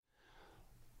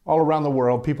All around the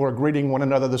world, people are greeting one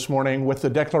another this morning with the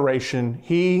declaration,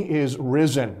 He is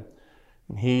risen,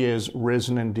 and He is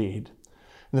risen indeed.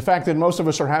 And the fact that most of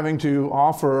us are having to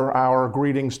offer our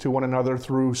greetings to one another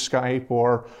through Skype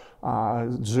or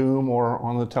Zoom or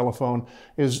on the telephone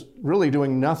is really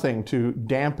doing nothing to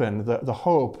dampen the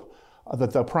hope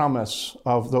that the promise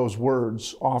of those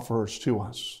words offers to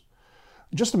us.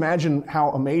 Just imagine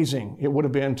how amazing it would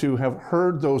have been to have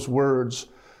heard those words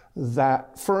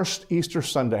that first Easter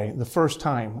Sunday, the first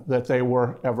time that they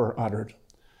were ever uttered.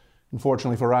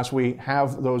 Unfortunately for us, we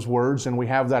have those words and we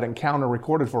have that encounter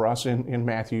recorded for us in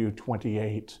Matthew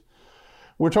 28.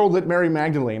 We're told that Mary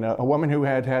Magdalene, a woman who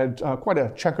had quite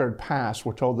a checkered past,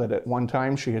 we're told that at one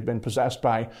time she had been possessed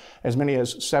by as many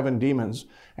as 7 demons,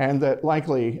 and that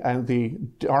likely in the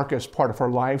darkest part of her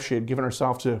life, she had given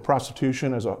herself to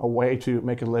prostitution as a way to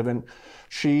make a living.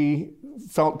 She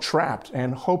felt trapped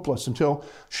and hopeless until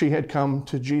she had come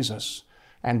to Jesus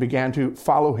and began to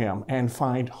follow Him and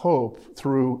find hope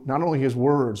through not only His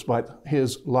words, but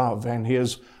His love and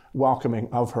His welcoming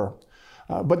of her.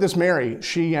 But this Mary,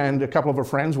 she and a couple of her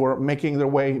friends were making their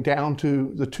way down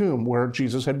to the tomb where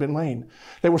Jesus had been laid.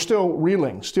 They were still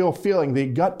reeling, still feeling the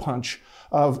gut punch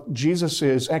of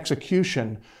Jesus'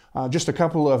 execution just a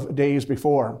couple of days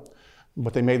before.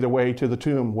 But they made their way to the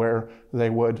tomb where they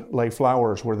would lay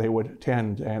flowers, where they would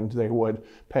tend, and they would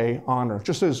pay honor,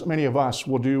 just as many of us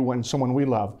will do when someone we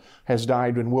love has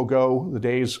died, and we'll go the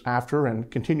days after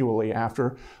and continually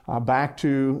after back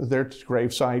to their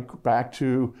gravesite, back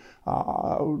to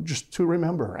just to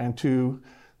remember and to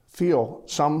feel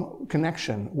some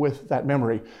connection with that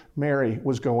memory. Mary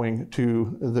was going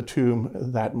to the tomb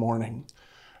that morning.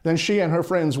 Then she and her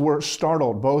friends were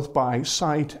startled both by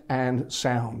sight and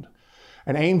sound.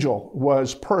 An angel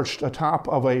was perched atop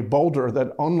of a boulder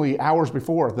that only hours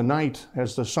before, the night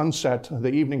as the sun set the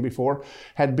evening before,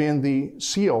 had been the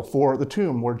seal for the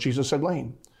tomb where Jesus had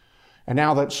lain. And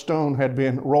now that stone had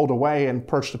been rolled away, and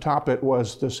perched atop it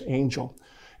was this angel.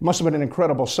 It must have been an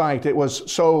incredible sight. It was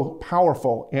so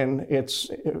powerful in its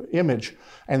image,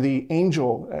 and the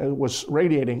angel was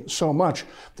radiating so much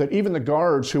that even the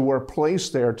guards who were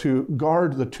placed there to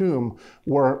guard the tomb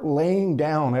were laying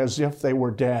down as if they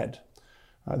were dead.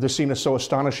 This scene is so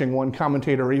astonishing, one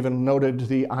commentator even noted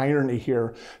the irony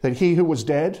here, that he who was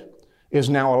dead is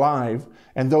now alive,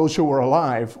 and those who were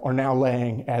alive are now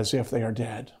laying as if they are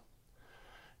dead.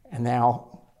 And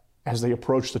now, as they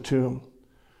approach the tomb,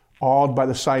 awed by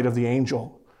the sight of the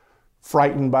angel,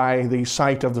 frightened by the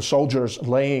sight of the soldiers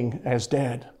laying as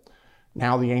dead,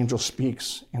 now the angel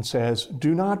speaks and says,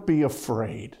 "Do not be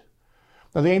afraid."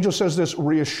 Now the angel says this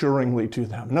reassuringly to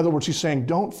them. In other words, he's saying,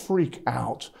 don't freak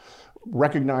out,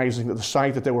 recognizing that the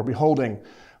sight that they were beholding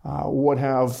would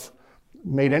have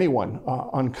made anyone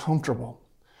uncomfortable.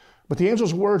 But the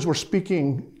angel's words were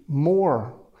speaking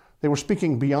more. They were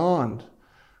speaking beyond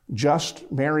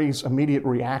just Mary's immediate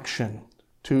reaction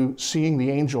to seeing the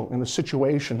angel in the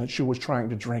situation that she was trying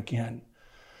to drink in.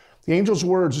 The angel's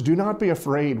words, "Do not be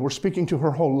afraid," were speaking to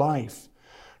her whole life,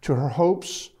 to her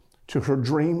hopes, to her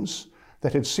dreams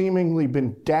that had seemingly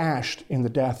been dashed in the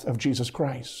death of Jesus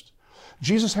Christ.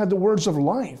 Jesus had the words of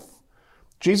life.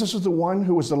 Jesus is the one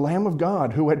who was the Lamb of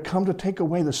God who had come to take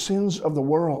away the sins of the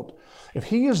world. If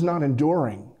He is not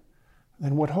enduring,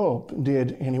 then what hope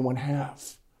did anyone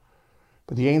have?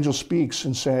 But the angel speaks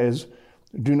and says,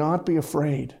 "Do not be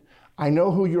afraid. I know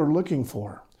who you're looking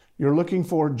for. You're looking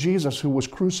for Jesus who was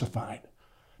crucified.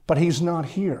 But He's not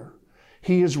here.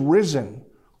 He is risen,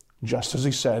 just as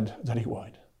He said that He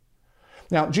would."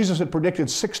 Now, Jesus had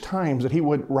predicted 6 times that He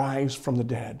would rise from the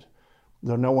dead,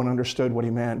 though no one understood what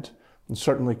He meant and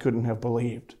certainly couldn't have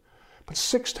believed. But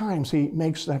 6 times He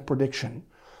makes that prediction.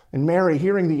 And Mary,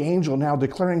 hearing the angel now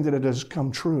declaring that it has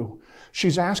come true,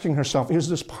 she's asking herself, is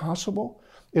this possible?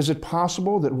 Is it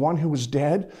possible that one who was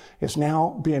dead is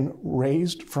now being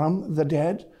raised from the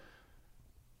dead?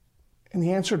 And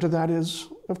the answer to that is,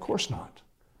 of course not.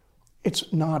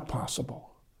 It's not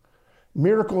possible.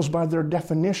 Miracles, by their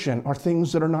definition, are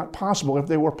things that are not possible. If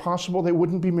they were possible, they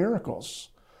wouldn't be miracles.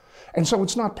 And so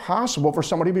it's not possible for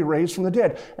somebody to be raised from the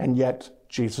dead. And yet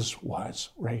Jesus was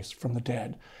raised from the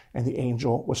dead. And the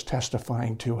angel was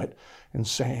testifying to it and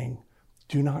saying,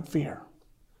 "Do not fear."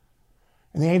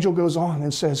 And the angel goes on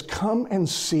and says, "Come and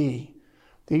see."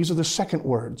 These are the second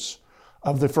words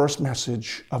of the first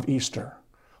message of Easter.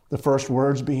 The first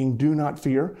words being, "Do not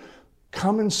fear."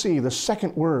 Come and see, the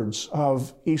second words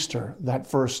of Easter, that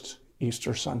first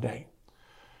Easter Sunday.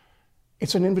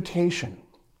 It's an invitation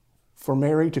for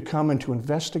Mary to come and to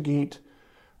investigate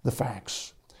the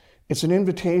facts. It's an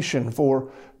invitation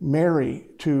for Mary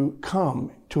to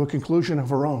come to a conclusion of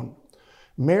her own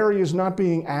Mary is not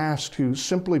being asked to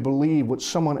simply believe what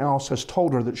someone else has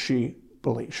told her that she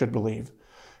should believe.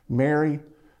 Mary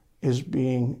is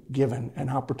being given an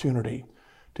opportunity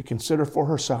to consider for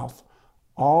herself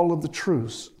all of the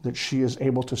truths that she is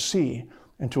able to see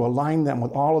and to align them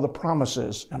with all of the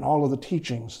promises and all of the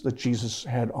teachings that Jesus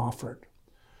had offered.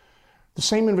 The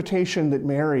same invitation that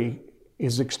Mary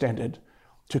is extended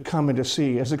to come and to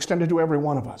see is extended to every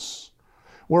one of us.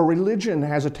 Where religion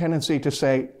has a tendency to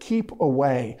say, keep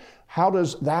away, how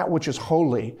does that which is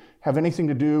holy have anything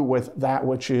to do with that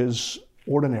which is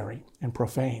ordinary and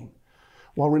profane?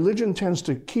 While religion tends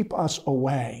to keep us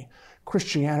away,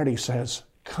 Christianity says,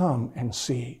 come and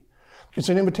see. It's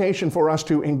an invitation for us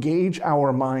to engage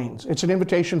our minds. It's an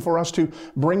invitation for us to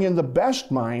bring in the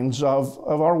best minds of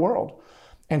our world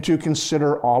and to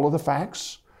consider all of the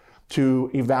facts, to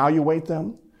evaluate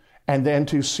them, and then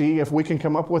to see if we can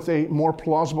come up with a more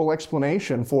plausible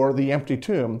explanation for the empty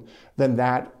tomb than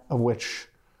that of which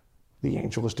the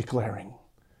angel is declaring,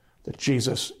 that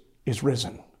Jesus is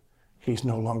risen. He's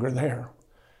no longer there.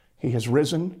 He has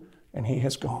risen and he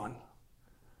has gone.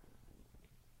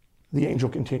 The angel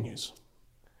continues,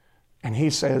 and he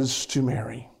says to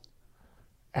Mary,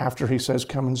 after he says,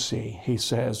 come and see, he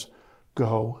says,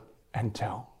 go and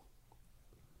tell.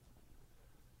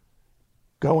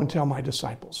 Go and tell my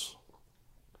disciples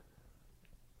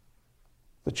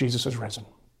that Jesus is risen.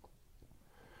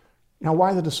 Now,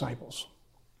 why the disciples?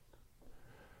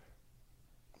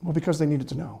 Well, because they needed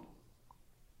to know.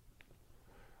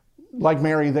 Like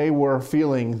Mary, they were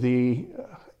feeling the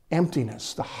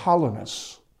emptiness, the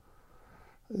hollowness,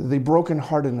 the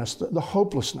brokenheartedness, the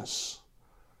hopelessness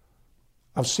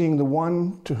of seeing the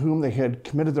one to whom they had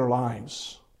committed their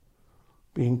lives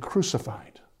being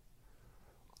crucified.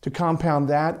 To compound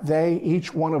that,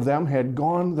 each one of them had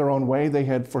gone their own way. They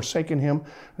had forsaken him,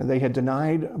 and they had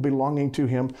denied belonging to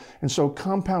him. And so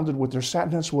compounded with their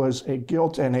sadness was a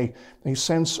guilt and a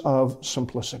sense of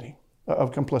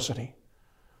complicity.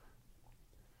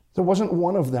 There wasn't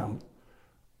one of them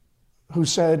who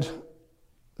said,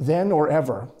 then or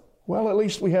ever, well, at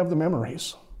least we have the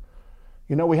memories.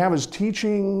 You know, we have his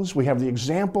teachings, we have the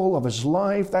example of his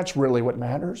life. That's really what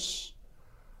matters.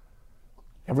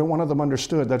 Every one of them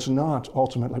understood that's not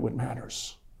ultimately what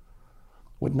matters.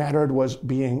 What mattered was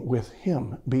being with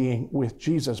him, being with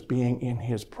Jesus, being in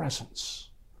his presence.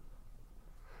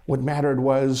 What mattered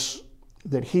was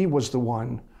that he was the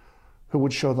one who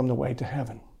would show them the way to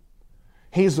heaven.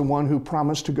 He's the one who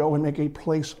promised to go and make a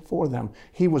place for them.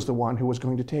 He was the one who was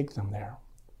going to take them there.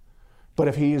 But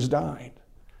if he has died,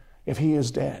 if he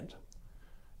is dead,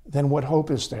 then what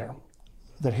hope is there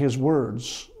that his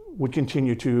words would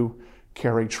continue to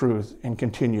carry truth and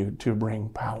continue to bring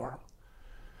power?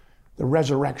 The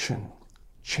resurrection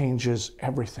changes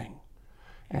everything.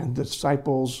 And the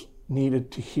disciples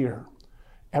needed to hear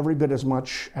every bit as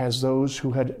much as those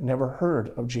who had never heard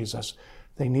of Jesus.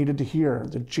 They needed to hear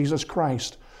that Jesus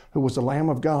Christ, who was the Lamb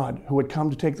of God, who had come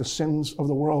to take the sins of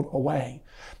the world away,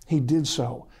 he did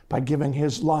so by giving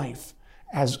his life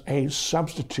as a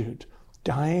substitute,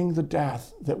 dying the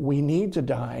death that we need to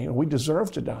die and we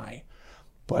deserve to die,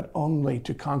 but only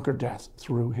to conquer death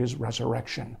through his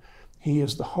resurrection. He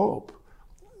is the hope,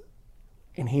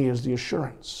 and he is the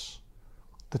assurance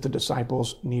that the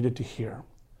disciples needed to hear.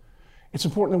 It's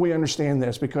important that we understand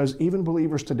this because even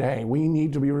believers today, we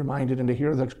need to be reminded and to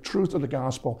hear the truth of the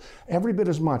gospel every bit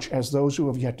as much as those who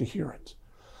have yet to hear it.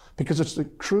 Because it's the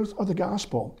truth of the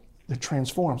gospel that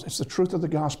transforms. It's the truth of the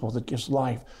gospel that gives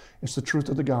life. It's the truth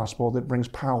of the gospel that brings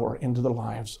power into the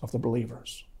lives of the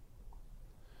believers.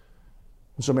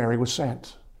 And so Mary was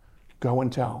sent. Go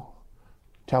and tell.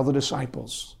 Tell the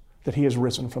disciples that he is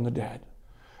risen from the dead.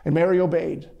 And Mary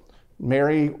obeyed.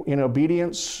 Mary, in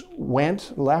obedience,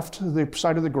 left the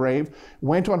side of the grave,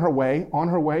 went on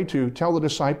her way to tell the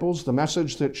disciples the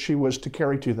message that she was to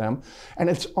carry to them. And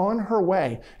it's on her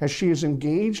way, as she is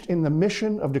engaged in the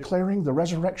mission of declaring the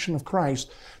resurrection of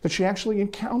Christ, that she actually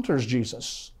encounters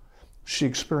Jesus. She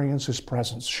experiences his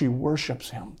presence. She worships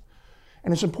him.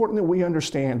 And it's important that we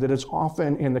understand that it's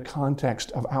often in the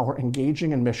context of our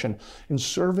engaging in mission, in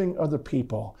serving other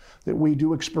people, that we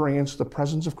do experience the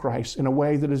presence of Christ in a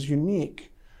way that is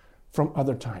unique from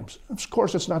other times. Of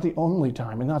course, it's not the only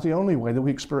time and not the only way that we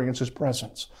experience his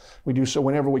presence. We do so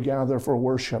whenever we gather for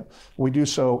worship. We do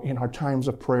so in our times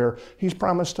of prayer. He's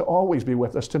promised to always be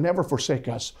with us, to never forsake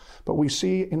us. But we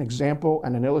see an example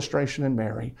and an illustration in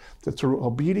Mary that through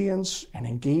obedience and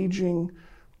engaging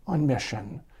on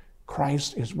mission,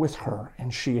 Christ is with her,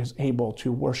 and she is able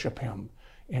to worship him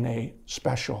in a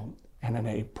special and in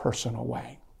a personal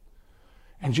way.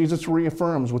 And Jesus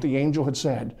reaffirms what the angel had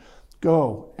said.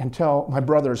 Go and tell my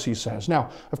brothers, he says.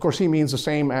 Now, of course, he means the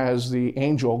same as the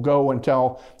angel. Go and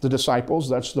tell the disciples.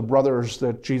 That's the brothers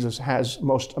that Jesus has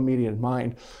most immediate in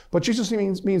mind. But Jesus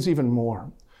means even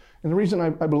more. And the reason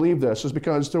I believe this is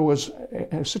because there was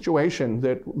a situation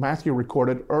that Matthew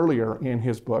recorded earlier in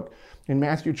his book, in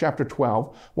Matthew chapter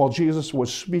 12, while Jesus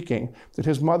was speaking, that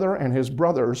his mother and his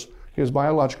brothers, his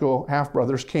biological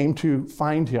half-brothers, came to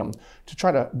find him, to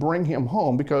try to bring him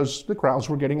home because the crowds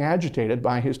were getting agitated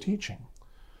by his teaching.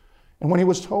 And when he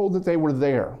was told that they were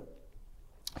there,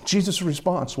 Jesus'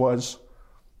 response was,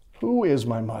 "Who is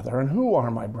my mother and who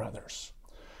are my brothers?"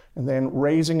 And then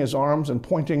raising his arms and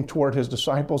pointing toward his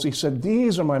disciples, he said,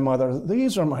 "These are my mother,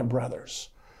 these are my brothers."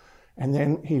 And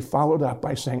then he followed up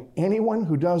by saying, "Anyone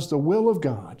who does the will of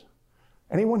God,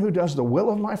 anyone who does the will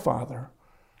of my Father,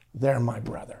 they're my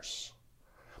brothers."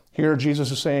 Here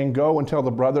Jesus is saying, go and tell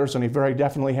the brothers, and he very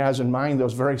definitely has in mind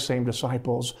those very same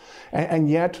disciples. And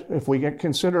yet, if we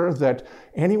consider that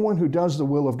anyone who does the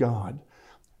will of God,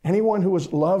 anyone who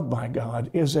is loved by God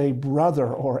is a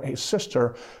brother or a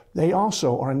sister, they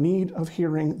also are in need of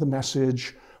hearing the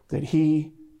message that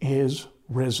he is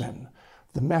risen,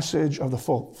 the message of the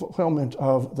fulfillment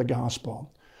of the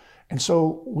gospel. And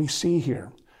so we see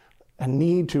here a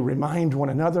need to remind one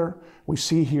another. We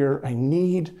see here a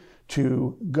need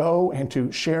to go and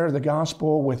to share the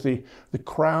gospel with the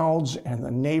crowds and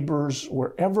the neighbors,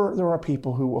 wherever there are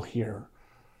people who will hear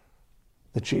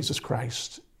that Jesus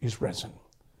Christ is risen.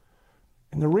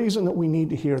 And the reason that we need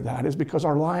to hear that is because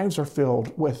our lives are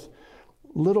filled with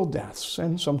little deaths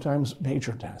and sometimes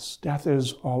major deaths. Death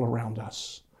is all around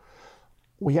us.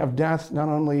 We have death not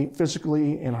only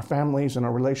physically in our families and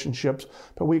our relationships,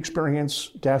 but we experience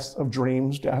death of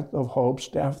dreams, death of hopes,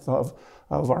 death of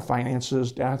our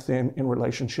finances, death in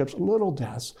relationships, little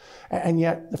deaths. And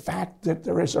yet the fact that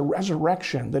there is a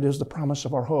resurrection that is the promise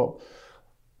of our hope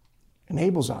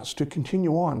enables us to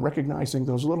continue on recognizing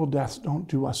those little deaths don't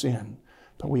do us in,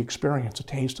 but we experience a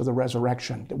taste of the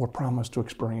resurrection that we're promised to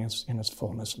experience in its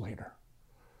fullness later.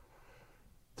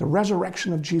 The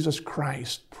resurrection of Jesus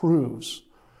Christ proves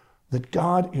that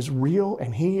God is real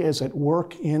and he is at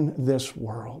work in this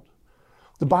world.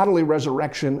 The bodily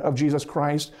resurrection of Jesus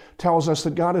Christ tells us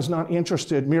that God is not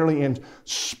interested merely in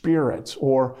spirits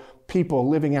or people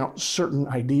living out certain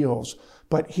ideals,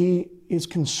 but he is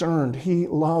concerned. He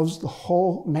loves the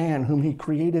whole man whom he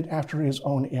created after his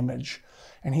own image,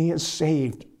 and he has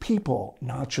saved people,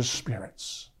 not just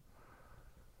spirits.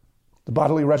 The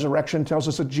bodily resurrection tells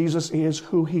us that Jesus is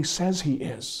who he says he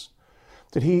is,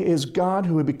 that he is God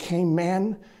who became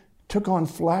man, took on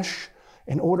flesh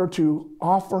in order to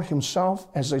offer himself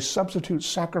as a substitute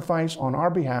sacrifice on our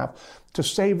behalf to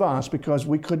save us because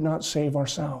we could not save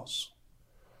ourselves.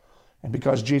 And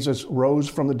because Jesus rose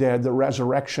from the dead, the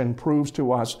resurrection proves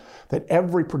to us that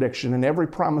every prediction and every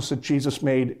promise that Jesus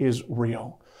made is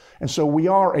real. And so we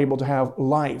are able to have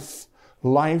life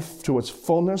to its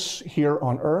fullness here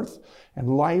on earth,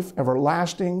 and life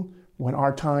everlasting when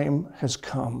our time has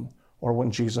come or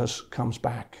when Jesus comes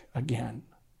back again.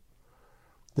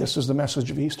 This is the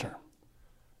message of Easter.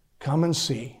 Come and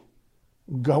see.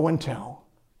 Go and tell.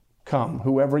 Come,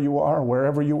 whoever you are,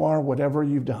 wherever you are, whatever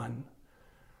you've done.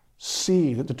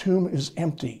 See that the tomb is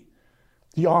empty.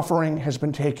 The offering has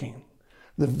been taken.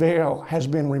 The veil has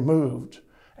been removed,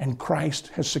 and Christ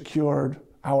has secured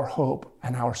our hope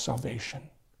and our salvation.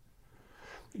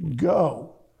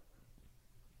 Go.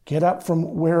 Get up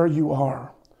from where you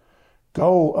are.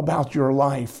 Go about your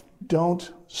life.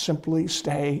 Don't simply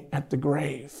stay at the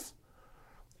grave.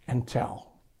 And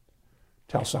tell.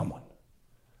 Tell someone.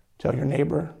 Tell your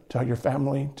neighbor, tell your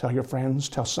family, tell your friends,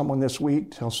 tell someone this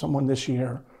week, tell someone this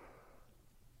year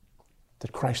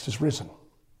that Christ is risen.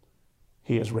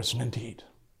 He is risen indeed.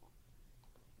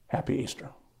 Happy Easter.